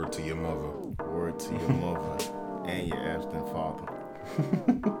Word to your mother. Word to your mother. And your absent father.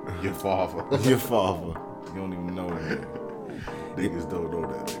 Your father. Your father. You don't even know that. Niggas don't know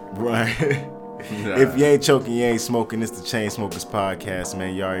that nigga. Right. Nah. If you ain't choking, you ain't smoking. It's the Chainsmokers Podcast,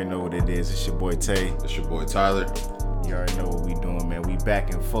 man. You already know what it is. It's your boy Tay. It's your boy Tyler. You already know what we doing, man. We back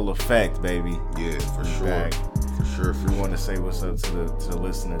in full effect, baby. Yeah, for We sure. back. For sure. We want to say what's up to the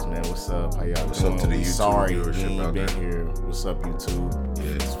listeners, man. What's up? How y'all What's doing? up to the We YouTube sorry you viewership ain't out been there. here. What's up, YouTube?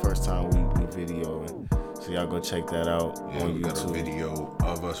 Yeah. It's the first time we videoing. So y'all go check that out Yeah, on we got a YouTube. video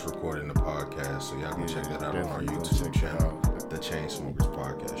of us recording the podcast, so y'all can check that out on our definitely go YouTube check that channel, out. the Chainsmokers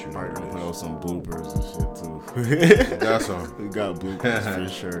Podcast. You know Alright, what we it put out is. some bloopers and shit too. We got some. We got bloopers for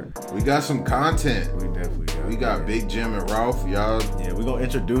sure. We got some content. We definitely got. We got Big Jim and Ralph. Y'all Yeah, we gonna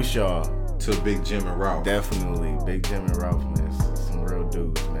introduce y'all. to Big Jim and Ralph. Definitely, Big Jim and Ralph, man. Some real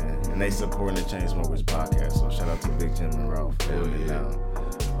dudes, man. And they supporting the Chainsmokers Podcast. So shout out to Big Jim and Ralph, holding it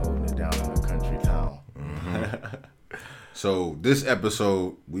down in a country town. So this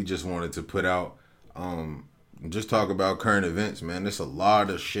episode, we just wanted to put out, just talk about current events, man. There's a lot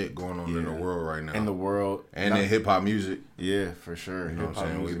of shit going on in the world right now. In the world. And in hip hop music. Yeah, for sure. You know what I'm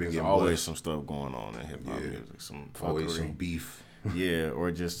saying? We've been There's getting always blessed. some stuff going on in hip hop music. Some Always fuckery. some beef. Yeah,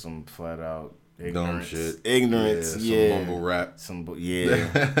 or just some flat out Dumb ignorance. shit. Ignorance, Some yeah. mumble rap.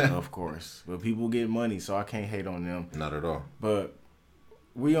 Of course. But people get money, so I can't hate on them. Not at all. But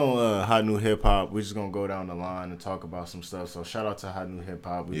we on Hot New Hip Hop. We're just gonna go down the line and talk about some stuff. So shout out to Hot New Hip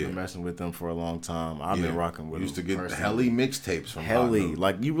Hop. We've been messing with them for a long time. I've been rocking with Used them. to get personally. Helly mixtapes from Helly. Hot New.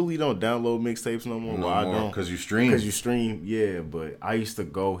 Like, you really don't download mixtapes no more? No Well, I more, don't. 'cause you stream. Because you stream, yeah. But I used to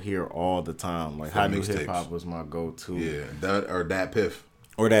go here all the time. Like, For Hot New mixtapes. Hip Hop was my go-to. Yeah, that Piff.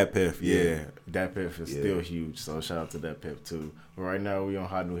 Or that Piff, yeah. Yeah. That Piff is still huge, so shout out to that Piff too. But right now we on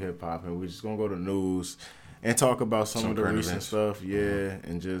Hot New Hip Hop, and we're just gonna go to news and talk about some of the current recent events. stuff,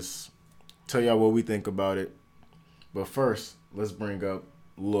 and just tell y'all what we think about it. But first, let's bring up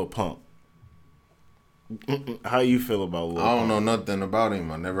Lil Pump. How you feel about Lil Pump? I don't know nothing about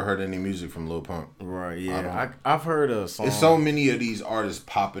him. I never heard any music from Lil Pump. Right, yeah. I've heard a song. There's so many of these artists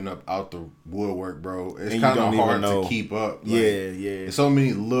popping up out the woodwork, bro. It's And you kind don't of even hard know. to keep up. Like, Yeah. There's so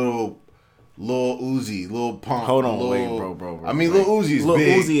many Lil Uzi, Lil Pump. Hold on, Lil, wait, bro. I mean, Lil Uzi's Lil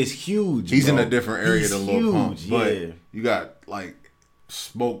big. Uzi is huge. He's bro. in a different area He's than Lil Pump. huge, But yeah. you got like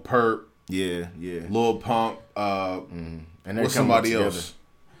Smoke Perp, Yeah. Lil Pump, And they're what's coming somebody together. else?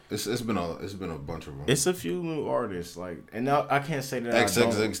 It's been a bunch of them. It's a few new artists, like, and now I can't say that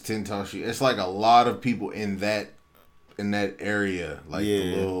XXX Tentacion. It's like a lot of people in that area. Like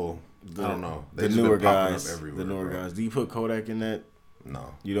the little, I don't know. They The just been newer popping guys. up everywhere, The newer bro. guys. Do you put Kodak in that?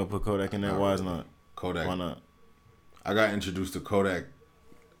 No, You don't put Kodak in that? Why is not? Kodak. Why not? I got introduced to Kodak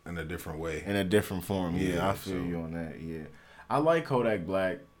in a different way. In a different form. Yeah, Yeah, I feel so- you on that. Yeah, I like Kodak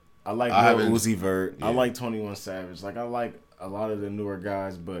Black. I like I Lil haven't- Uzi Vert. I yeah. like 21 Savage. Like, I like a lot of the newer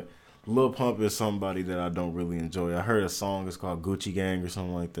guys, but Lil Pump is somebody that I don't really enjoy. I heard a song, it's called Gucci Gang or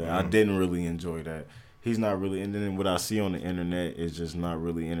something like that. I didn't really enjoy that. He's not really, and then what I see on the internet is just not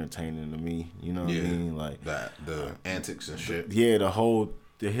really entertaining to me. You know what I mean? Like, the antics and shit. yeah,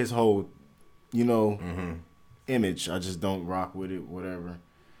 his whole, image. I just don't rock with it. Whatever.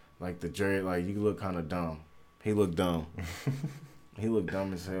 Like the dread, like, you look kind of dumb. He looked dumb. He looked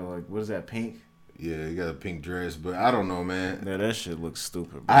dumb as hell. Like, what is that, pink? Yeah, he got a pink dress, but I don't know, man. Yeah, that shit looks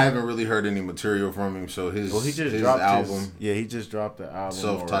stupid, bro. I haven't really heard any material from him, so his He album. just dropped the album,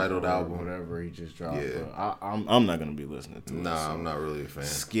 Self-titled or album. whatever he just dropped. Yeah. But I'm not gonna be listening to it. Nah, so. I'm not really a fan.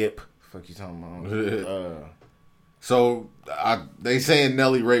 Skip. Fuck you talking about? So they saying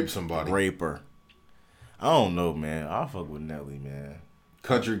Nelly raped somebody. Raper. I don't know, man. I fuck with Nelly, man.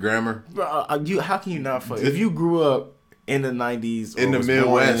 Country Grammar. Bro, how can you not fuck? If you grew up in the 90s or In the was born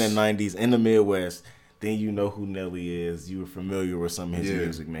Midwest. in the 90s in the Midwest, then you know who Nelly is. You were familiar with some of his Yeah.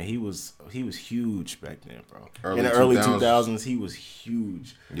 music, man. He was huge back then, bro. Early in the early 2000s. 2000s, he was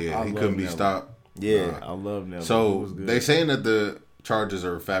huge. Yeah, I he love couldn't be Nelly. stopped. Yeah, I love Nelly. He So was good. they saying that the charges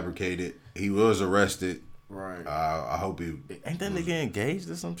are fabricated. He was arrested. right. I hope he. Ain't that nigga engaged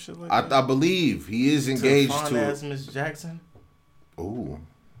or some shit like that? I believe he is engaged to to. ass Miss Jackson. Ooh,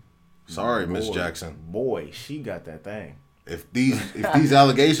 sorry, Miss Boy, Jackson. Boy, she got that thing, If these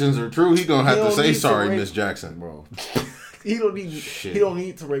allegations are true, he gonna have He to don't say need to sorry, rape- Miss Jackson. bro. He don't need. Shit. He don't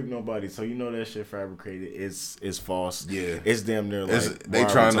need to rape nobody. So you know that shit fabricated. It's false. Yeah. It's damn near like They why are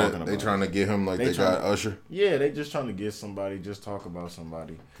we trying talking to about it? trying to get him like they got Usher, Yeah, they just trying to get somebody. Just talk about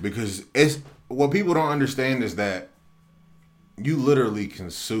somebody. because it's what people don't understand is that You literally can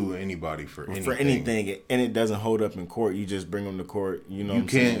sue anybody for anything. For anything, and it doesn't hold up in court. You just bring them to court. You know, You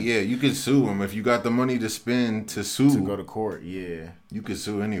can sue them if you got the money to spend to sue. To go to court, yeah. You can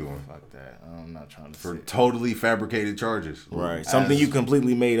sue anyone. Fuck that. I'm not trying to for totally fabricated charges. Right, something you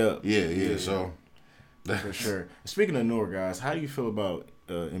completely made up. Yeah. So for sure. Speaking of newer guys, how do you feel about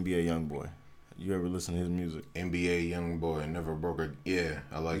NBA YoungBoy? You ever listen to his music? NBA YoungBoy never broke a. Yeah,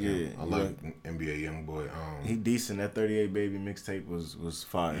 I like him. I like NBA YoungBoy. He decent. That 38 Baby mixtape was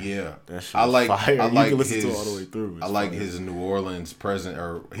fire. Yeah, that shit I like. Fire. I like you can listen his. to it all the way through. I like his New Orleans present,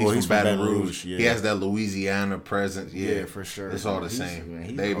 or he's from Baton Rouge. Yeah. He has that Louisiana presence. Yeah, for sure. It's all the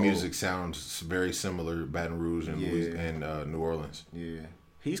same. Their music sounds very similar. Baton Rouge and New Orleans. Yeah.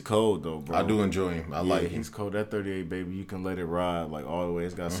 He's cold though, bro. I do enjoy him. I like him. He's cold. That 38 Baby, you can let it ride like all the way.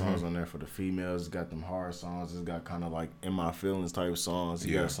 It's got songs on there for the females. It's got them hard songs. It's got kind of like In My Feelings type songs.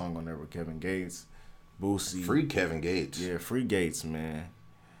 He got a song on there with Kevin Gates, Boosie. Free Kevin Gates. Yeah, free Gates, man.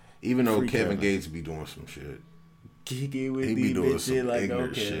 Even though Kevin Gates be doing some shit. He be doing some like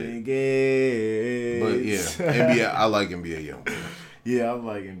ignorant shit. Gates. But yeah, NBA. I like NBA YoungBoy. Yeah, I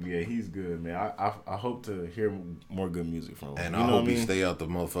like NBA. He's good, man. I hope to hear more good music from him. And I hope he stay out the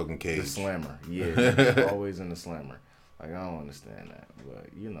motherfucking cage. The slammer. Yeah. Always in the slammer. Like, I don't understand that. But,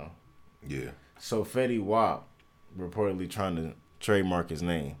 Yeah. So, Fetty Wap reportedly trying to trademark his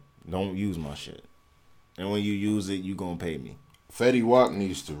name. Don't use my shit. And when you use it, you gonna pay me. Fetty Wap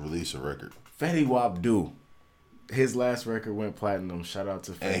needs to release a record. Fetty Wap do. His last record went platinum. Shout out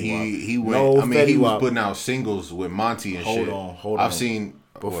to Fetty Wap. And he went. He was putting out singles with Monty and shit. Hold on. I've seen.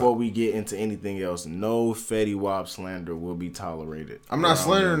 Before we get into anything else, no Fetty Wap slander will be tolerated. I'm not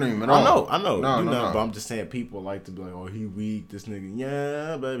slandering him at all. I know. No. But I'm just saying people like to be like, oh, he weak. This nigga,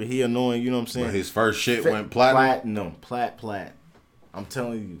 yeah, baby, he annoying. You know what I'm saying? But his first shit went platinum. Plat. I'm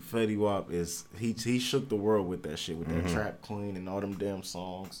telling you, Fetty Wap is he shook the world with that shit, with that Trap Queen and all them damn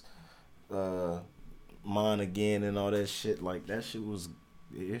songs. Mine Again and all that shit. Like that shit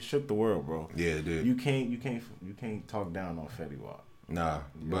it shook the world, bro. Yeah, it did. You can't talk down on Fetty Wap. Nah,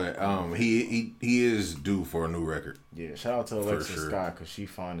 but he is due for a new record. Yeah, shout out to Alexa Sky because she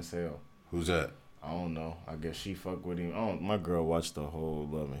fine as hell. Who's that? I don't know. I guess she fuck with him. My girl watched the whole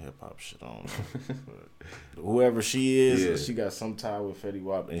Love and Hip Hop shit. I don't know. But whoever she is, she got some tie with Fetty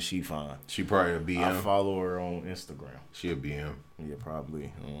Wap, and she fine. She probably a BM. I follow her on Instagram. She a BM. Yeah,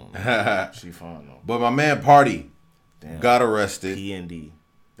 probably. She fine though. But my man Party got arrested. PND.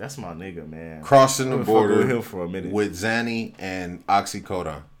 That's my nigga, man. Crossing the border with him for a minute. With Zanny and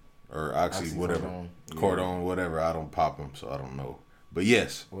Oxycodone. Or whatever. Cordone, whatever. I don't pop them, so I don't know. But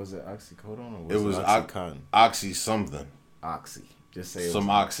yes. Was it oxycodone or was it Oxycontin? Oxy something. Oxy. Just say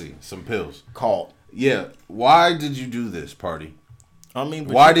some Oxy. Some pills. Called. Yeah. Why did you do this, Party? I mean,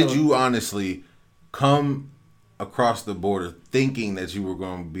 why did you honestly come across the border thinking that you were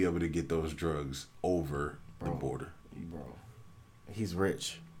going to be able to get those drugs over the border? Bro. He's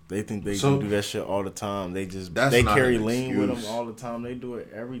rich. They think they can do that shit all the time. They carry lean with them all the time. They do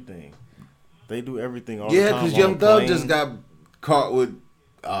everything. They do everything all the time. Yeah, because Young Thug just got caught with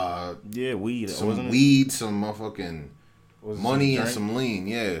weed. Some weed, some motherfucking money and some lean.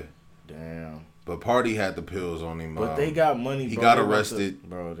 Yeah. Damn. But Party had the pills on him. But they got money. He got arrested.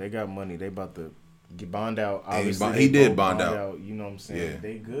 Bro, they got money. They about to get bond out. Obviously, he did bond out. You know what I'm saying? Yeah.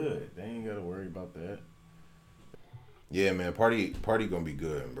 They good. They ain't got to worry about that. Yeah, man. Party gonna be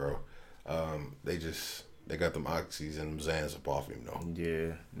good, bro. They got them oxys and them Xans up off him, though.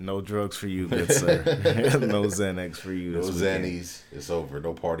 Yeah. No drugs for you, good sir. No Xanax for you. No Xannies. It's over.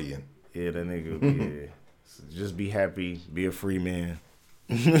 No partying. Yeah, that nigga. So just be happy. Be a free man.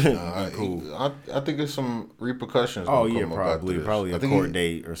 Cool. I think there's some repercussions. Oh yeah, probably a court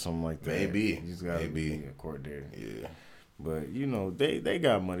date or something like that. Maybe. Maybe a court date. Yeah. But they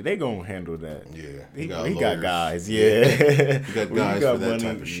got money. They gonna handle that. Yeah. He got guys. Yeah. He got guys for that money,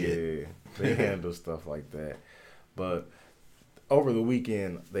 type of shit. Yeah. They handle stuff like that. But over the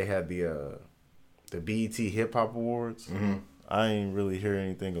weekend they had the BET Hip Hop Awards. Mm-hmm. I ain't really hear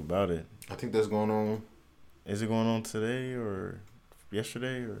anything about it. I think that's going on. Is it going on today or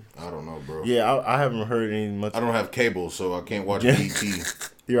yesterday or? I don't know, bro. Yeah, I haven't heard any much. I don't have cable, so I can't watch BET.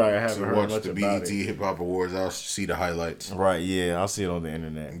 You're right. I haven't heard much the about BET it. Hip Hop Awards. I'll see the highlights. Right. Yeah, I'll see it on the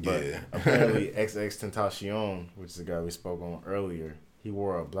internet. But yeah. Apparently, XXXTentacion, which is the guy we spoke on earlier, he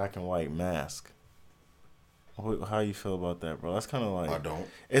wore a black and white mask. How you feel about that, bro? That's kind of like I don't.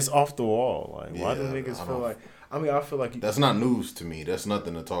 It's off the wall. Like, why do niggas feel like? I mean, I feel like that's not news to me. That's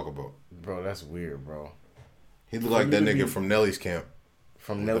nothing to talk about, bro. That's weird, bro. He looked like that nigga from Nelly's camp.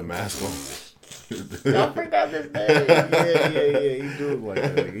 From Nelly. The mask on. I forgot his name. Yeah. He do look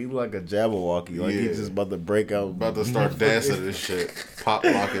like that. He look like a Jabberwocky. Like he just about to break out. About to start dancing this shit. Pop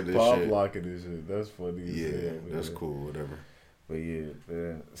locking this shit. Pop locking this shit. That's funny. Yeah, that's cool. Whatever. But yeah,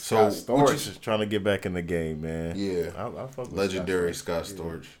 man. So Scott Storch is trying to get back in the game, man. Yeah. I fuck with Legendary Scott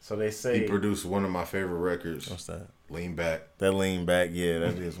Storch. So they say he produced one of my favorite records. What's that? Lean Back. That Lean Back, yeah,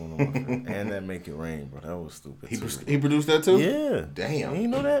 that is one of my favorites. And that Make It Rain, bro. That was stupid. He produced that too? Yeah. Damn. You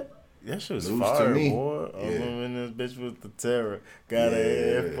know that? That shit was News fire, to me. boy. Yeah. I'm in this bitch with the terror. Got a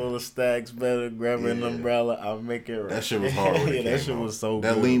head full of stacks, better grab an umbrella. I'll make it right. That shit was hard when it yeah, came that shit out. was so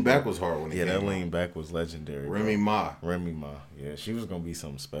that good. That Lean Back was hard when it came out. Yeah, that Lean Back was legendary. Remy Ma. Yeah, she was going to be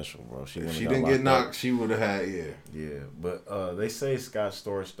something special, bro. If she didn't get knocked, up. she would have had, Yeah, but they say Scott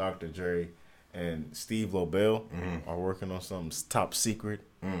Storch, Dr. Dre, and Steve Lobel are working on something top secret.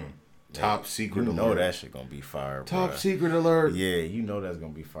 Top secret you alert. know that shit gonna be fire. Top bruh. secret alert. Yeah, you know that's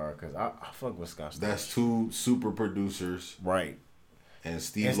gonna be fire because I fuck with Scott Storch. That's two super producers. Right. And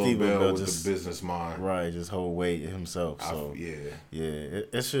Steve Lobel with just, the business mind. Right, just hold weight himself. So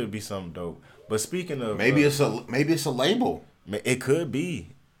it should be something dope. But speaking of maybe it's a label. It could be.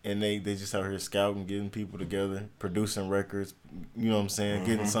 And they just out here scouting, getting people together, producing records, you know what I'm saying,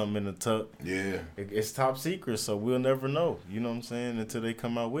 getting something in the tuck. Yeah. It's top secret, so we'll never know, you know what I'm saying, until they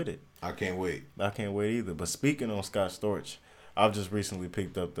come out with it. I can't wait. I can't wait either. But speaking on Scott Storch, I've just recently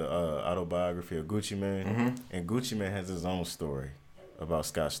picked up the autobiography of Gucci Mane, and Gucci Mane has his own story about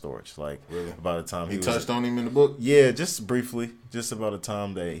Scott Storch. Like, really? About the time he touched on him in the book? Yeah, just briefly. Just about the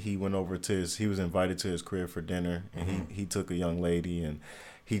time that he went over to he was invited to his crib for dinner, and he took a young lady, and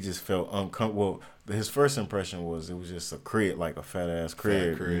he just felt uncomfortable. Well, his first impression was it was just a crib, like a fat ass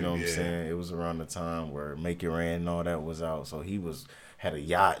crib. You know what I'm saying? It was around the time where Make It Rain and all that was out, so he had a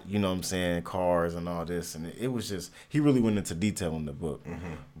yacht. You know what I'm saying? Cars and all this, and it was just he really went into detail in the book,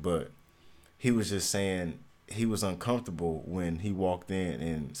 but he was just saying he was uncomfortable when he walked in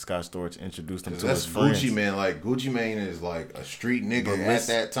and Scott Storch introduced him to his friends. Gucci Mane. Like Gucci Mane is like a street nigga at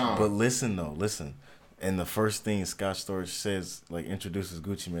that time. But listen. And the first thing Scott Storch says, like, introduces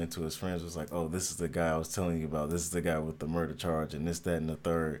Gucci Mane to his friends was like, oh, this is the guy I was telling you about. This is the guy with the murder charge and this, that, and the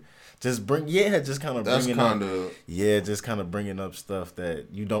third. Just kind of bringing up stuff that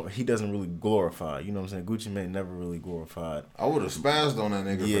he doesn't really glorify. You know what I'm saying? Gucci Mane never really glorified. I would have spazzed on that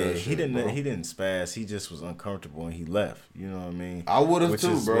nigga. Yeah, he didn't spaz. He just was uncomfortable and he left. You know what I mean? I would have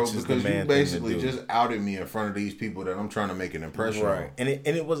too, bro, because you basically just outed me in front of these people that I'm trying to make an impression on. And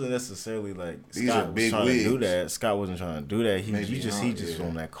it wasn't necessarily like these Scott are big was trying wigs. to do that. Scott wasn't trying to do that. He just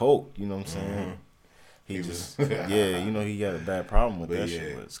on that coke. You know what I'm saying? He got a bad problem with that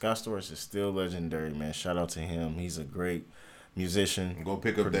shit. But Scott Storch is still legendary, man. Shout out to him. He's a great musician. Go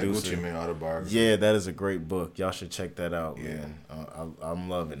pick up producer. that Gucci Mane autobiography. Yeah, that is a great book. Y'all should check that out, man. I'm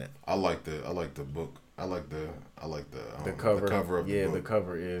loving it. I like the book. I like the cover. The cover of the book. The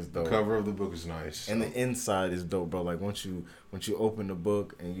cover is dope. The cover of the book is nice. And the inside is dope, bro. Like once you open the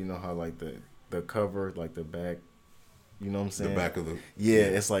book and you know how like the cover, like the back, you know what I'm saying? The back of the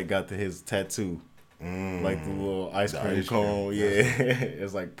it's like got his tattoo. Like the little ice cream cone. Yeah.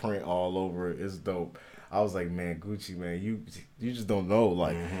 It's like print all over it. It's dope. I was like, man, Gucci, man, you just don't know.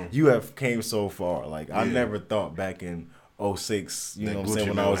 Like you have came so far. Like I never thought back in 06, you know what I'm saying,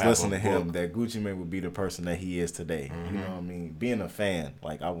 when I was listening to him, that Gucci Mane would be the person that he is today. You know what I mean? Being a fan,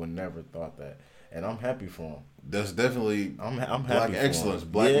 like I would never thought that. And I'm happy for him. That's definitely I'm happy black for excellence. him.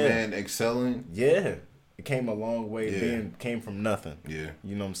 Black man excelling. Yeah. It came a long way. Came from nothing. Yeah.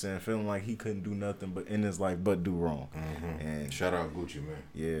 You know what I'm saying? Feeling like he couldn't do nothing but in his life but do wrong. And shout out Gucci, man.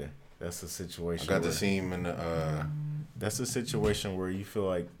 Yeah. That's a situation. I got to see him in the that's a situation where you feel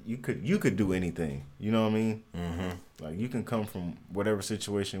like you could do anything. You know what I mean? Like you can come from whatever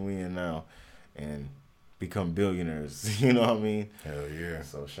situation we in now and become billionaires. You know what I mean? Hell yeah.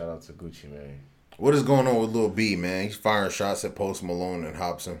 So shout out to Gucci, man. What is going on with Lil B, man? He's firing shots at Post Malone and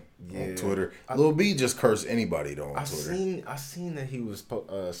Hobson on Twitter. Lil B just cursed anybody though on Twitter. I seen that he was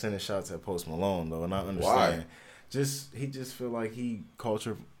sending shots at Post Malone though, and I understand. Why? He just feel like he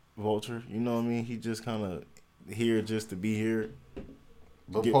culture vulture. You know what I mean? He just kind of here just to be here.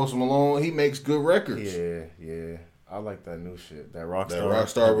 But Post Malone, he makes good records. Yeah. I like that new shit. That Rockstar. That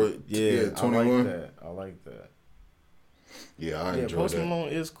Rockstar with 21. I like that. Yeah, I enjoy Post that. Malone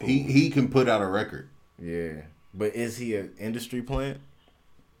is cool. He can put out a record. Yeah, but is he an industry plant?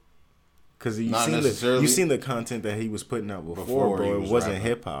 Because you seen the content that he was putting out before bro. It wasn't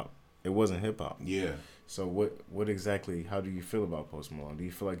hip hop. It wasn't hip hop. Yeah. So what exactly? How do you feel about Post Malone? Do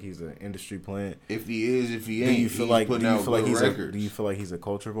you feel like he's an industry plant? If he is, if he ain't, do you feel like putting out good records. Do you feel like he's a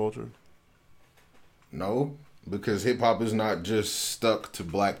culture vulture? No, Because hip hop is not just stuck to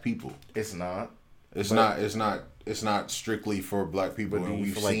black people. It's not. It's not strictly for black people. But do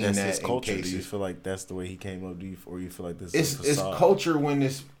you feel like that's his culture? Do you feel like that's the way he came up? Or you feel like this? It's culture when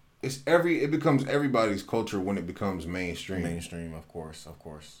it becomes everybody's culture when it becomes mainstream. Mainstream, of course.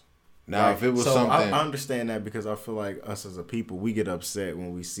 Now, right. If it was so something, I understand that because I feel like us as a people, we get upset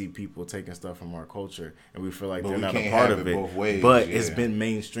when we see people taking stuff from our culture, and we feel like they're not a part of it. Both ways, but it's been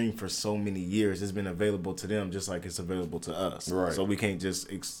mainstream for so many years; it's been available to them just like it's available to us. Right. So we can't just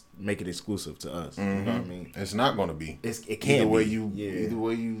make it exclusive to us. Mm-hmm. You know what I mean? It's not going to be. It can't Either way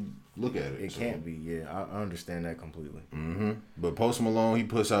you look at it. It can't be. Yeah, I understand that completely. Mm-hmm. But Post Malone, he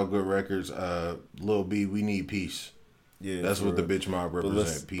puts out good records. Lil B, we need peace. Yeah, that's what the bitch mob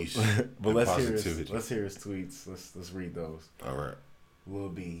represent. Peace. But let's hear his tweets. Let's read those. All right. Lil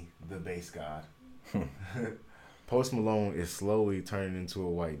B, the bass god. Post Malone is slowly turning into a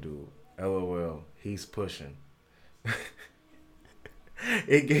white dude. LOL. He's pushing.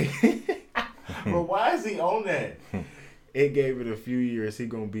 It gave. But why is he on that? It gave it a few years. He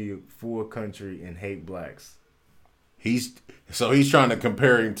gonna be full country and hate blacks. He's trying to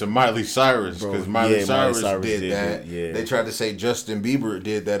compare him to Miley Cyrus because Miley Cyrus did that. Yeah. They tried to say Justin Bieber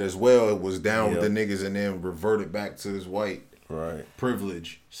did that as well. It was down with the niggas and then reverted back to his white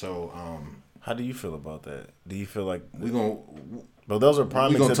privilege. So how do you feel about that? Do you feel like we gonna? But those are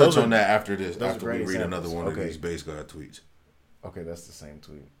prime. We're gonna touch on that after this. After we read examples. Another one of these Bass God tweets. Okay, that's the same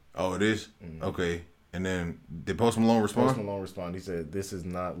tweet. Oh, it is? Mm-hmm. Okay. And then did Post Malone respond? Post Malone responded. He said, "This is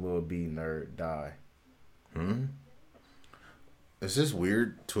not Lil B, nerd. Die." Hmm. Is this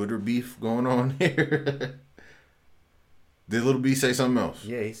weird Twitter beef going on here? Did Lil B say something else?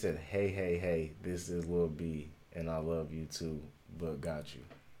 Yeah, he said, hey, this is Lil B, and I love you too, but got you.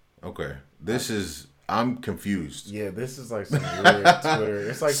 Okay. I'm confused. Yeah, this is like some weird Twitter.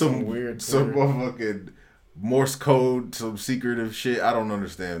 It's like some weird Twitter. Some motherfucking Morse code, some secretive shit. I don't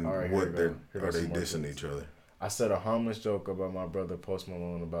understand what are they dissing each other. I said a harmless joke about my brother Post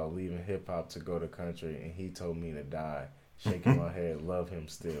Malone about leaving hip hop to go to country, and he told me to die. Shaking my head, love him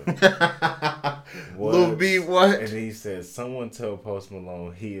still. Lil B, what? And he says, someone tell Post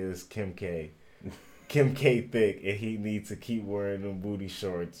Malone he is Kim K. Kim K thick, and he needs to keep wearing them booty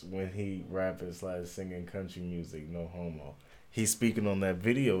shorts when he rapping / singing country music. No homo. He's speaking on that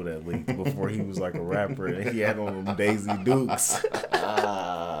video that leaked before he was like a rapper, and he had on them Daisy Dukes.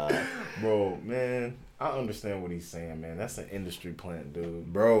 Bro, man, I understand what he's saying, man. That's an industry plant,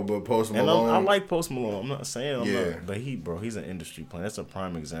 dude. Bro, but Post Malone... And I like Post Malone. I'm not saying not, but he's an industry plant. That's a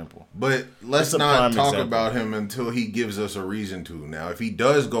prime example. But let's not talk about him until he gives us a reason to. Now, if he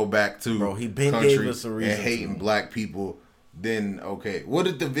does go back to he been gave us a reason and hating black people, then okay. What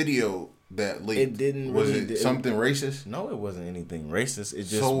did the video that leaked? It didn't. Was it something racist? No, it wasn't anything racist. It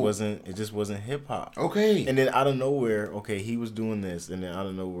just wasn't. It just wasn't hip hop. Okay. And then out of nowhere, he was doing this, and then out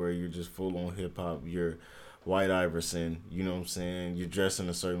of nowhere, you're just full on hip hop. You're White Iverson. You know what I'm saying? You're dressed in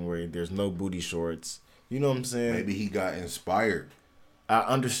a certain way. There's no booty shorts. You know what I'm saying? Maybe he got inspired. I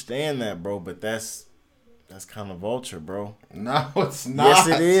understand that, bro, but that's kind of vulture, bro. No, it's not. Yes,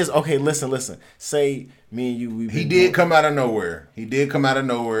 it is. Okay, listen. Say me and you. He did come out of nowhere. He did come out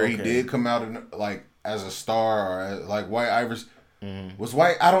as a star or as, like White Iverson. Mm-hmm. Was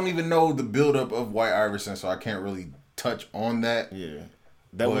White? I don't even know the buildup of White Iverson, so I can't really touch on that. Yeah,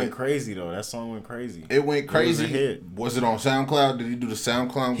 that went crazy though. That song went crazy. It went crazy. It was a hit. Was it on SoundCloud? Did he do the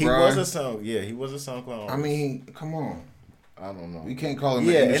SoundCloud? He was a SoundCloud. I mean, come on. I don't know. We can't call him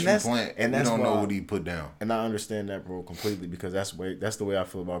an industry plant. And we don't know what he put down. And I understand that, bro, completely because that's the way I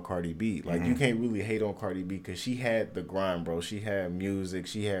feel about Cardi B. Like, you can't really hate on Cardi B because she had the grind, bro. She had music.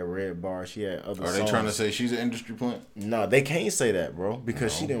 She had Red Bar. She had other songs. Are they trying to say she's an industry plant? No, they can't say that, bro,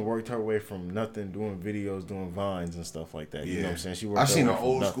 because she didn't work her way from nothing, doing videos, doing vines and stuff like that. Yeah. You know what I'm saying? She worked. I seen an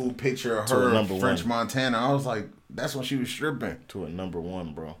old school picture of her French Montana. I was like, that's when she was stripping. To a number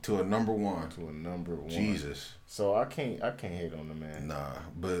one, bro. To a number one. Jesus. So I can't hate on the man. Nah,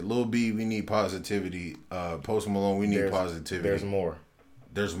 but Lil B, we need positivity. Post Malone, we need positivity. There's more.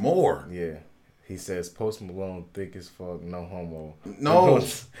 There's more. Yeah. He says Post Malone thick as fuck, no homo. No,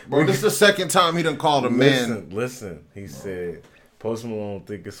 bro, this is the second time he done called a man. Listen. He said Post Malone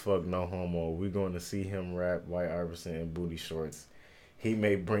thick as fuck, no homo. We're going to see him rap White Iverson in booty shorts. He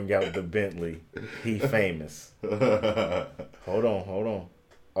may bring out the Bentley. He famous. Hold on.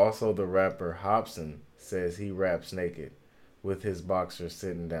 Also, the rapper Hobson says he raps naked with his boxers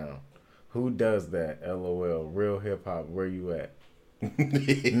sitting down. Who does that? LOL. Real hip hop. Where you at?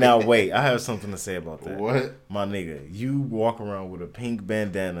 Now wait, I have something to say about that. What? My nigga, you walk around with a pink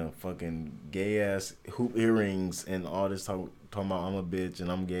bandana, fucking gay ass hoop earrings, and all this talking about I'm a bitch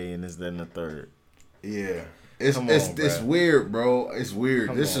and I'm gay and this, that, and the third. Yeah. It's weird, bro. It's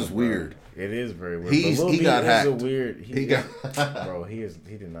weird. This is weird. It is very weird. He got hacked. He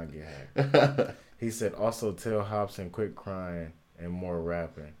did not get hacked. He said, also tell Hobson quit crying and more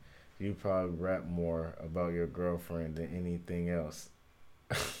rapping. You probably rap more about your girlfriend than anything else.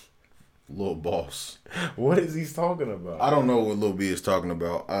 Lil Boss. What is he talking about? I don't know what Lil B is talking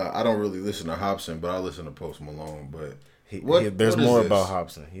about. I don't really listen to Hobson, but I listen to Post Malone. But there's more about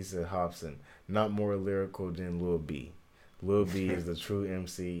Hobson. He said Hobson, not more lyrical than Lil B. Lil B is the true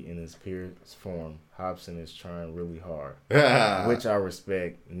MC in his purest form. Hobson is trying really hard, which I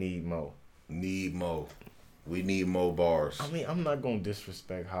respect. Need mo. We need more bars. I mean, I'm not gonna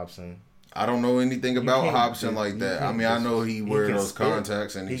disrespect Hobson. I don't know anything about Hobson like that. I mean, I know he wears those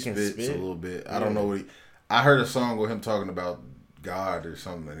contacts and he spits a little bit. I don't know I heard a song with him talking about God or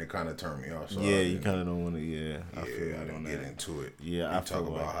something, and it kind of turned me off. So you kind of don't want to. Yeah, I didn't get into it. Yeah, I talk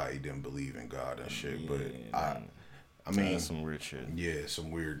about how he didn't believe in God and shit, but I mean, some weird shit. Yeah, some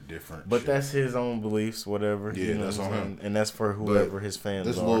weird, different. But shit. That's his own beliefs, whatever. Yeah, that's on him, and that's for whoever his fans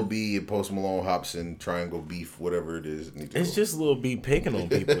this are. This Lil B, Post Malone, Hobson, Triangle Beef, whatever it is. It's just Lil B picking on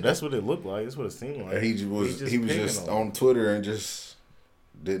people. That's what it looked like. That's what it seemed like. And he was just on Twitter and just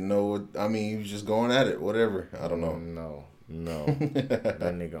didn't know what. I mean, he was just going at it. Whatever. I don't know. No.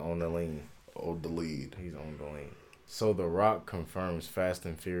 That nigga on the lean. On the lead. He's on the lean. So The Rock confirms Fast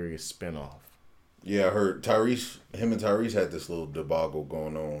and Furious spinoff. Yeah, I heard him and Tyrese had this little debacle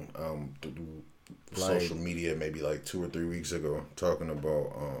going on social media maybe like 2 or 3 weeks ago, talking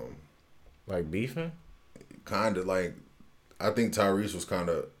about like beefing? Kind of like, I think Tyrese was kind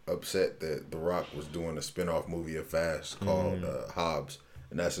of upset that The Rock was doing a spinoff movie of Fast called Hobbs,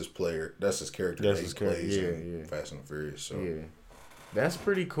 and that's his character that he plays in Fast and Furious. So yeah, that's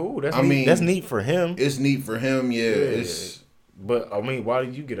pretty cool. That's neat for him. It's neat for him. Yeah. But I mean, why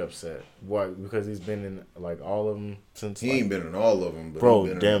did you get upset? Why? Because he's been in like all of them since. He ain't been in all of them, but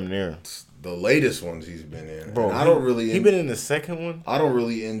bro, damn near the latest ones he's been in. Bro, I don't really. He been in the second one. I don't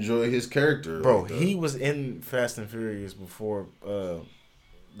really enjoy his character, bro. Like he was in Fast and Furious before The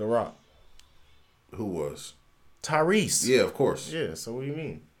Rock. Who was? Tyrese. Yeah, of course. Yeah. So what do you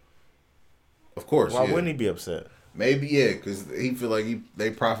mean? Of course. Why wouldn't he be upset? Maybe because he feel like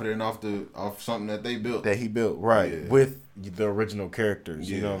they profited off something that they built. That he built, right, with the original characters.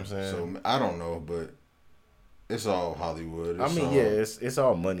 You know what I'm saying? So I don't know, but it's all Hollywood. It's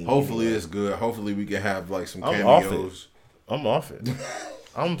all money. Hopefully it's good. Hopefully we can have like some cameos. I'm off it.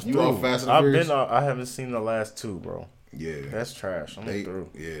 I'm you through. Off Fast and Furious? I haven't seen the last 2, bro. Yeah, that's trash. I'm through.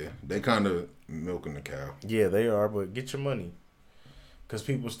 Yeah, they kind of milking the cow. Yeah, they are, but get your money. Because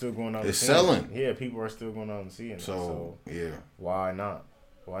people are still going out and seeing it. It's selling. Yeah, people are still going out and seeing it. So, yeah. Why not?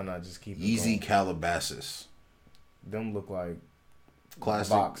 Why not just keep it Yeezy going? Calabasas. Them look like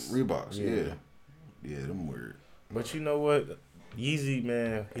classic Reeboks. Yeah. Yeah, them weird. But you know what? Yeezy,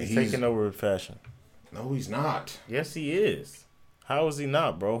 man, he's taking over fashion. No, he's not. Yes, he is. How is he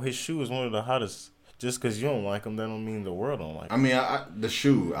not, bro? His shoe is one of the hottest. Just because you don't like him, that don't mean the world don't like him. I mean, the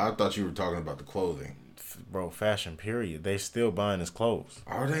shoe. I thought you were talking about the clothing. Bro, fashion, period. They still buying his clothes.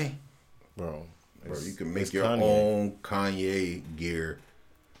 Are they? Bro, you can make your own Kanye gear.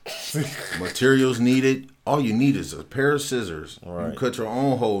 Materials needed. All you need is a pair of scissors. Right. You cut your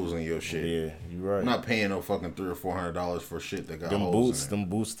own holes in your shit. Yeah, you right. I'm not paying no fucking $300 or $400 for shit that got them holes boots. in it. Them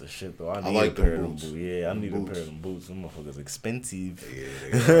boots, the shit though. I like a pair them boots. Of them boots. Yeah, I need a pair of them boots. Them motherfuckers expensive. Yeah,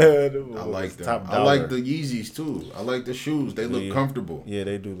 I like them. I like the Yeezys too. I like the shoes. They look comfortable. Yeah,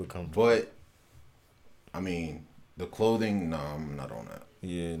 they do look comfortable. But I mean, the clothing, no, I'm not on that.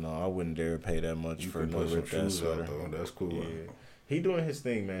 Yeah, no, I wouldn't dare pay that much for no ripped ass sweater. Though. That's cool. Yeah. He doing his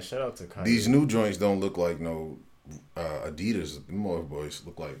thing, man. Shout out to Kanye. These new joints don't look like no Adidas. Them boys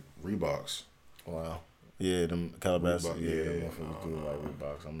look like Reeboks. Wow. Yeah, them Calabasas. Them motherfuckers do like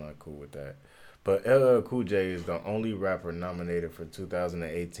Reeboks. I'm not cool with that. But LL Cool J is the only rapper nominated for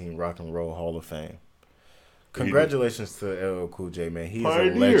 2018 Rock and Roll Hall of Fame. Congratulations to LL Cool J, man. He's a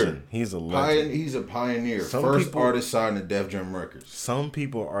legend. He's a legend. He's a pioneer. First artist signed to Def Jam Records. Some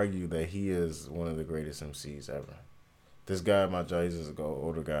people argue that he is one of the greatest MCs ever. This guy at my job, he's just an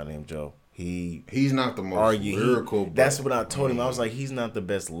older guy named Joe. He's not the most lyrical. That's what I told him. I was like, he's not the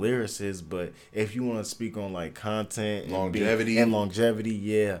best lyricist, but if you want to speak on like content, longevity,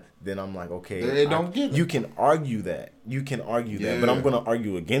 yeah, then I'm like, okay, you can argue that. But I'm gonna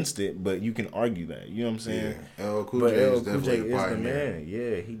argue against it. But you can argue that. You know what I'm saying? Yeah, LL Cool J is definitely a pioneer. The man.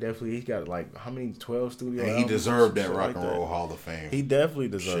 Yeah, he got like how many 12 studio albums? And he deserved that Rock and Roll Hall of Fame. He definitely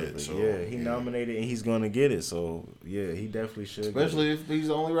deserved it. So, he nominated and he's gonna get it. So yeah, he definitely should. Especially if he's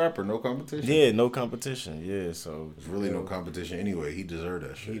the only rapper, no competition. Yeah, no competition. Yeah, so there's really no competition anyway. He deserved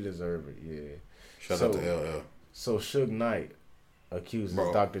that shit. He deserved it. Yeah. Shout out to LL. So Suge Knight accuses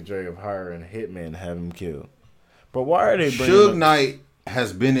Dr. Dre of hiring a hitman to have him killed. But why are they bringing Suge Knight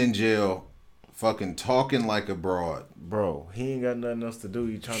has been in jail fucking talking like a broad. Bro, he ain't got nothing else to do.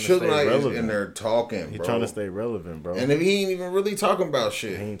 He trying to Suge stay Knight relevant. Is in there talking, He bro. trying to stay relevant, bro. And if he ain't even really talking about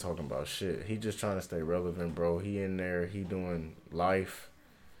shit. He ain't talking about shit. He just trying to stay relevant, bro. He in there. He doing life.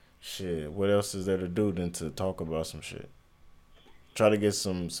 Shit. What else is there to do than to talk about some shit? Try to get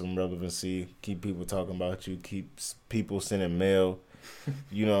some relevancy. Keep people talking about you. Keep people sending mail.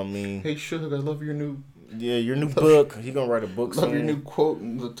 You know what I mean? Hey, Suge, I love your new... Yeah, your new book. He gonna write a book soon. Love your new quote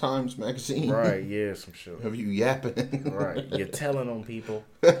in the Times magazine. Right, yeah, some shit. Have you yapping? Right, you're telling on people.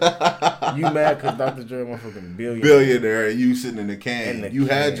 You mad because Dr. Dre motherfucking billionaire. You sitting in the can. You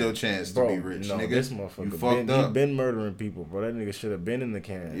had your chance to be rich, nigga. This motherfucker you fucked up. He been murdering people, bro. That nigga should have been in the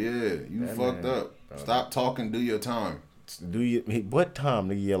can. Yeah, you fucked up. Stop talking. Do your time. What time?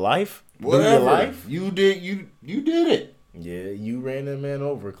 Nigga, your life? Whatever. Do your life? You did it. Yeah, you ran that man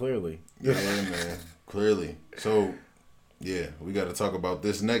over, clearly. Yeah, man. Clearly. So, yeah, we got to talk about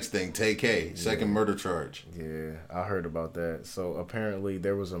this next thing. TK, second murder charge. Yeah, I heard about that. So, apparently,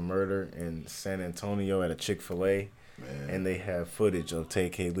 there was a murder in San Antonio at a Chick-fil-A. Man. And they have footage of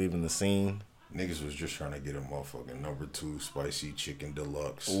TK leaving the scene. Niggas was just trying to get a motherfucking number 2 spicy chicken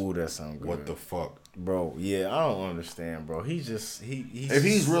deluxe. Ooh, that sound good. What the fuck? Bro, yeah, I don't understand, bro. He's if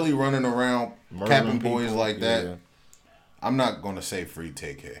he's really running around capping boys like that, I'm not going to say free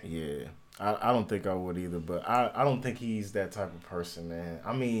TK. Yeah. I don't think I would either, but I don't think he's that type of person, man.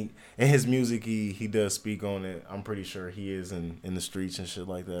 I mean, in his music, he does speak on it. I'm pretty sure he is in the streets and shit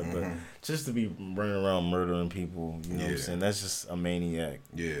like that. But just to be running around murdering people, you know what I'm saying? That's just a maniac.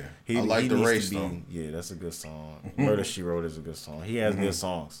 Yeah. I like the race, though. Yeah, that's a good song. Murder, She Wrote is a good song. He has good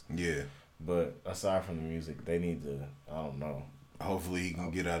songs. Yeah. But aside from the music, they need to, I don't know. Hopefully he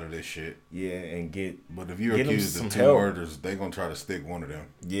can get out of this shit. Yeah, and get. But if you're accused of 2 murders, they gonna try to stick one of them.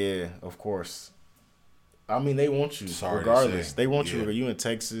 Yeah, of course. I mean, they want you regardless. They want you. You in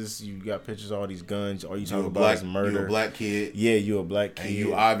Texas? You got pictures of all these guns. All you talking about is murder. You a black kid. Yeah, you a black kid. And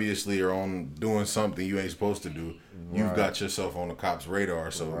you obviously are on doing something you ain't supposed to do. You've got yourself on the cops'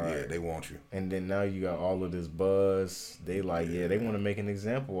 radar, so yeah, they want you. And then now you got all of this buzz. They like, they want to make an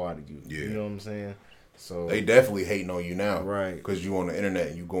example out of you. Yeah. You know what I'm saying? So they definitely hating on you now, right? Because you on the internet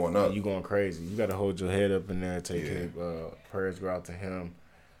and you going up, you going crazy. You got to hold your head up in there. Take care. Prayers go out to him.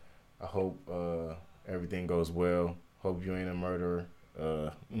 I hope everything goes well. Hope you ain't a murderer.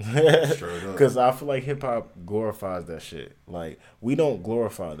 Because I feel like hip hop glorifies that shit. Like we don't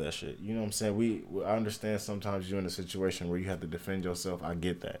glorify that shit. You know what I'm saying? I understand sometimes you're in a situation where you have to defend yourself. I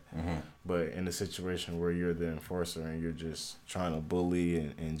get that. But in a situation where you're the enforcer and you're just trying to bully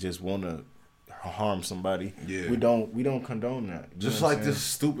and just want to harm somebody. Yeah. We don't condone that. Just like this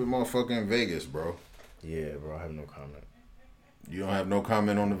stupid motherfucker in Vegas, bro. Yeah, bro, I have no comment. You don't have no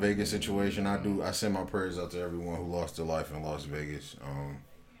comment on the Vegas situation? I do. I send my prayers out to everyone who lost their life in Las Vegas.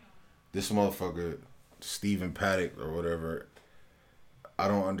 This motherfucker, Stephen Paddock or whatever, I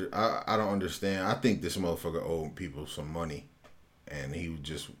don't understand. I think this motherfucker owed people some money and he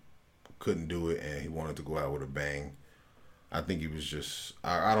just couldn't do it and he wanted to go out with a bang. I think he was just,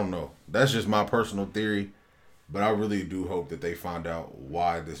 I don't know. That's just my personal theory. But I really do hope that they find out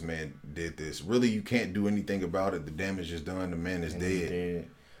why this man did this. Really, you can't do anything about it. The damage is done. The man is dead.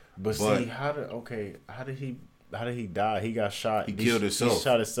 But see, how did he die? He got shot. He killed himself. He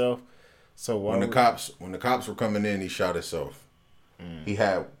shot himself. So when the cops were coming in, he shot himself. He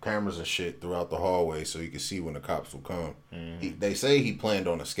had cameras and shit throughout the hallway so he could see when the cops would come. They say he planned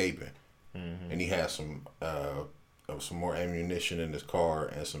on escaping, and he had some more ammunition in his car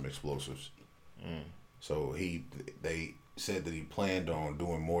and some explosives. So they said that he planned on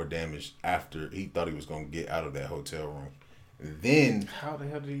doing more damage after he thought he was going to get out of that hotel room. Then how the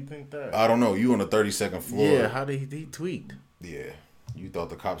hell did he think that? I don't know. You on the 32nd floor? Yeah. How did he tweaked? Yeah. You thought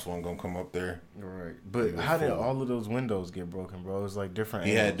the cops weren't gonna come up there, right? But how did all of those windows get broken, bro? It's like different.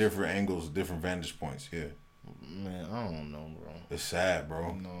 He had different angles, different vantage points. Yeah. Man, I don't know, bro. It's sad,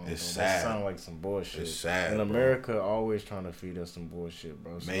 bro. It's sad. That sound like some bullshit. It's sad. And America always trying to feed us some bullshit,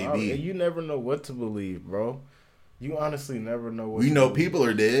 bro. So maybe you never know what to believe, bro. You honestly never know what. We know people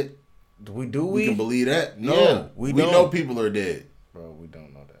are dead. We can believe that. No, yeah, we know people are dead, bro. We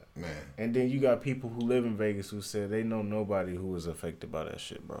don't know that, man. And then you got people who live in Vegas who said they know nobody who was affected by that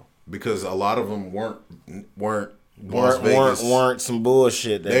shit, bro. Because a lot of them weren't some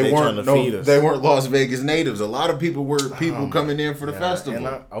bullshit that they trying to feed us. They weren't Las Vegas natives. A lot of people were people coming in for the festival. And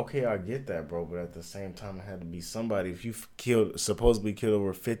I get that, bro. But at the same time, it had to be somebody. If you supposedly killed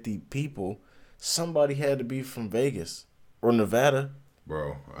over 50 people, somebody had to be from Vegas or Nevada.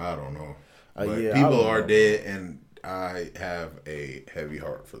 Bro, I don't know. people are dead, and I have a heavy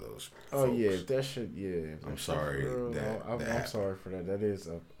heart for those folks. That shit, I'm sorry I'm sorry for that. That is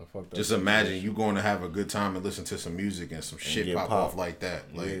a fucked up. Just imagine you going to have a good time and listen to some music and some shit pop off like that.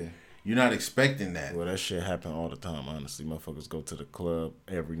 You're not expecting that. Well, that shit happen all the time, honestly. Motherfuckers go to the club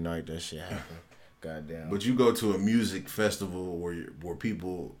every night. That shit happen. Goddamn. But you go to a music festival where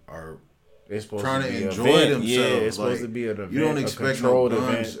people are trying to enjoy themselves. Yeah, it's supposed to be an event. You don't expect no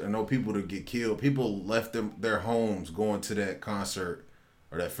guns or no people to get killed. People left their homes going to that concert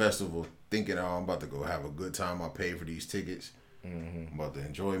or that festival thinking, oh, I'm about to go have a good time. I paid for these tickets. I'm about to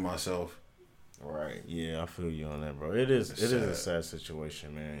enjoy myself. Right. Yeah, I feel you on that, bro. It is a sad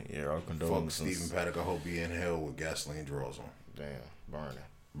situation, man. Yeah, our condolences. Fuck Stephen Paddock. I hope he in hell with gasoline drawers on. Damn,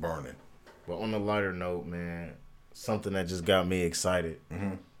 burning. But on a lighter note, man, something that just got me excited.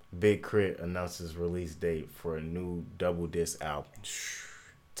 Big Crit announces release date for a new double disc album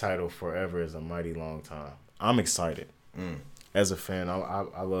titled "Forever Is a Mighty Long Time." I'm excited. As a fan,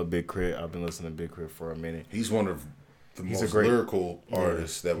 I love Big Crit. I've been listening to Big Crit for a minute. He's one of the most lyrical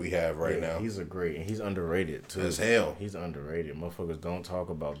artists that we have right now. He's and he's underrated too. As hell. He's underrated. Motherfuckers don't talk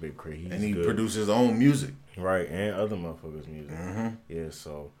about Big Crit. He produces his own music. Right, and other motherfuckers' music. Yeah,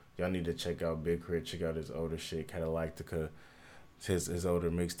 so y'all need to check out Big Crit. Check out his older shit, Catalactica, his older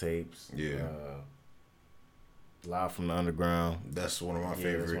mixtapes. Yeah. Live from the Underground. That's one of my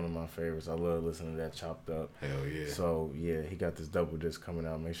favorites. That's one of my favorites. I love listening to that Chopped Up. Hell yeah. So, yeah, he got this double disc coming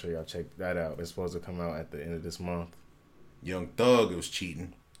out. Make sure y'all check that out. It's supposed to come out at the end of this month. Young Thug was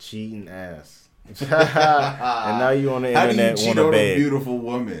cheating. Cheating ass. And now you on the internet want to beg. A beautiful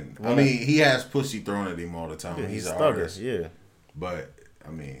woman? I mean, he has pussy thrown at him all the time. Yeah, he's a artist. Yeah. But, I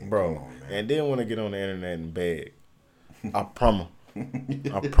mean, bro, come on, man. And then want to get on the internet and beg. I promise.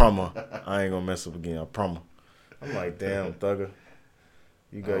 I promise. I ain't going to mess up again. I promise. I'm like, damn, Thugger.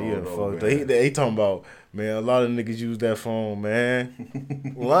 You fucked. He talking about, man, a lot of niggas use that phone,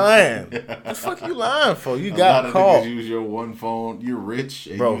 man. Lying. What the fuck you lying for? You got caught. A lot of niggas use your one phone. You're rich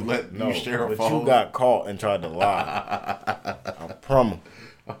and you share a phone. But you got caught and tried to lie. I promise.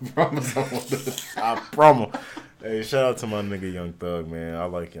 I promise. Hey, shout out to my nigga Young Thug, man. I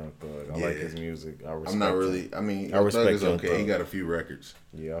like Young Thug. I like his music. I respect him. I mean, Young Thug is okay. He got a few records.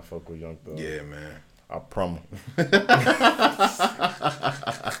 Yeah, I fuck with Young Thug. Yeah, man. I promise.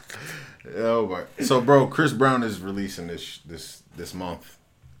 Oh my! So, bro, Chris Brown is releasing this month.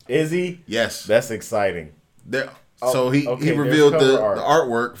 Is he? Yes. That's exciting. So he revealed the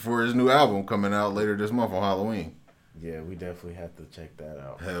artwork for his new album coming out later this month on Halloween. Yeah, we definitely have to check that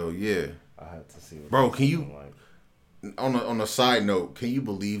out. Hell yeah! I have to see. Bro, can you? Like. On a side note, can you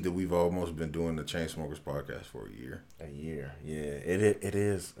believe that we've almost been doing the Chainsmokers podcast for a year? A year, yeah. It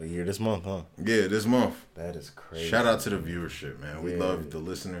is a year this month, huh? Yeah, this month. That is crazy. Shout out to the viewership, man. We love the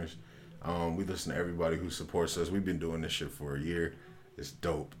listeners. We listen to everybody who supports us. We've been doing this shit for a year. It's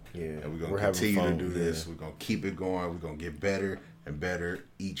dope. Yeah. And we're going to continue to do this. We're going to keep it going. We're going to get better and better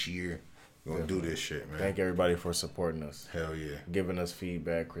each year. We're going to do this shit, man. Thank everybody for supporting us. Hell yeah. Giving us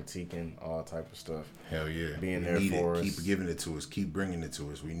feedback, critiquing, all type of stuff. Hell yeah. Being there for us. Keep giving it to us. Keep bringing it to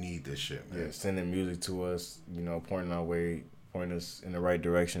us. We need this shit, man. Yeah, sending music to us, pointing our way, pointing us in the right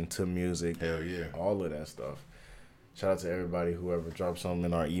direction to music. Hell yeah. All of that stuff. Shout out to everybody who ever dropped something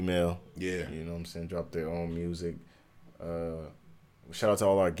in our email. Yeah. You know what I'm saying? Drop their own music. Shout out to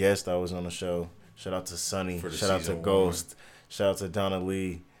all our guests that was on the show. Shout out to Sonny. Shout out to Ghost. Shout out to Donna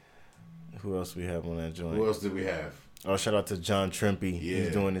Lee. Who else we have on that joint? Who else did we have? Oh, shout out to John Trimpy. Yeah.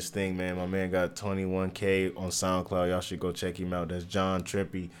 He's doing this thing, man. My man got 21K on SoundCloud. Y'all should go check him out. That's John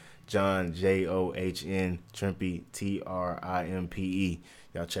Trimpy. John, John, Trimpy, Trimpe.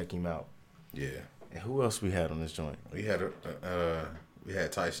 Y'all check him out. Yeah. And who else we had on this joint? We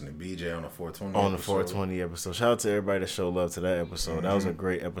had Tyson and BJ on the 420 on the 420 episode. Shout out to everybody that showed love to that episode. Mm-hmm. That was a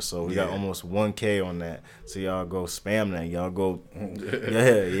great episode. We got almost 1K on that. So y'all go spam that. Y'all go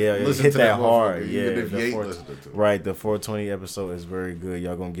hit that hard. Yeah. Right, the 420 episode is very good.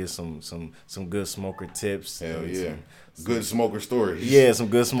 Y'all gonna get some good smoker tips. Hell yeah. Good smoker stories. Yeah, some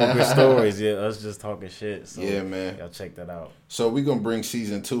good smoker stories. Yeah, us just talking shit. So yeah, man. Y'all check that out. So we're going to bring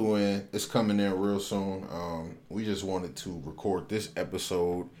season 2 in. It's coming in real soon. We just wanted to record this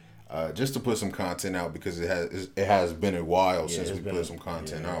episode just to put some content out because it has been a while since we put some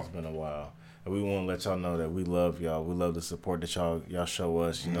content out. It's been a while. And we want to let y'all know that we love y'all. We love the support that y'all show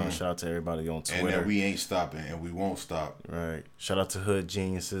us. You know, shout out to everybody on Twitter. And that we ain't stopping and we won't stop. Right. Shout out to Hood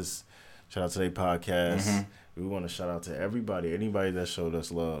Geniuses. Shout out to their podcast. Mm-hmm. We want to shout out to anybody that showed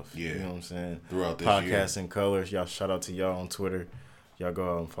us love. Yeah. You know what I'm saying? Throughout this Podcast in Colors. Y'all shout out to y'all on Twitter. Y'all go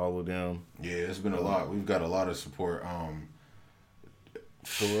out and follow them. Yeah, it's been a lot. We've got a lot of support.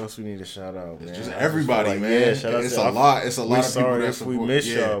 Who else we need to shout out, man? Just everybody, man. Yeah, shout out it's a lot. It's a lot of people that support. We miss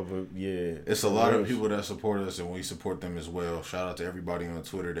y'all, but it's a lot of people that support us, and we support them as well. Shout out to everybody on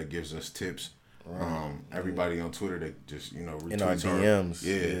Twitter that gives us tips. Right. Everybody on Twitter that just retweets in our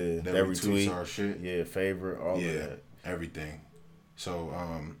DMs, that retweets our shit, favorite, all of that, everything. So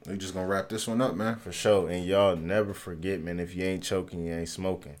we just gonna wrap this one up, man. For sure. And y'all never forget, man, if you ain't choking, you ain't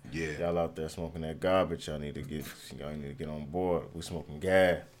smoking. Yeah. Y'all out there smoking that garbage, y'all need to get on board. We smoking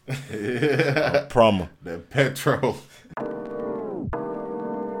gas. Promo. That petrol.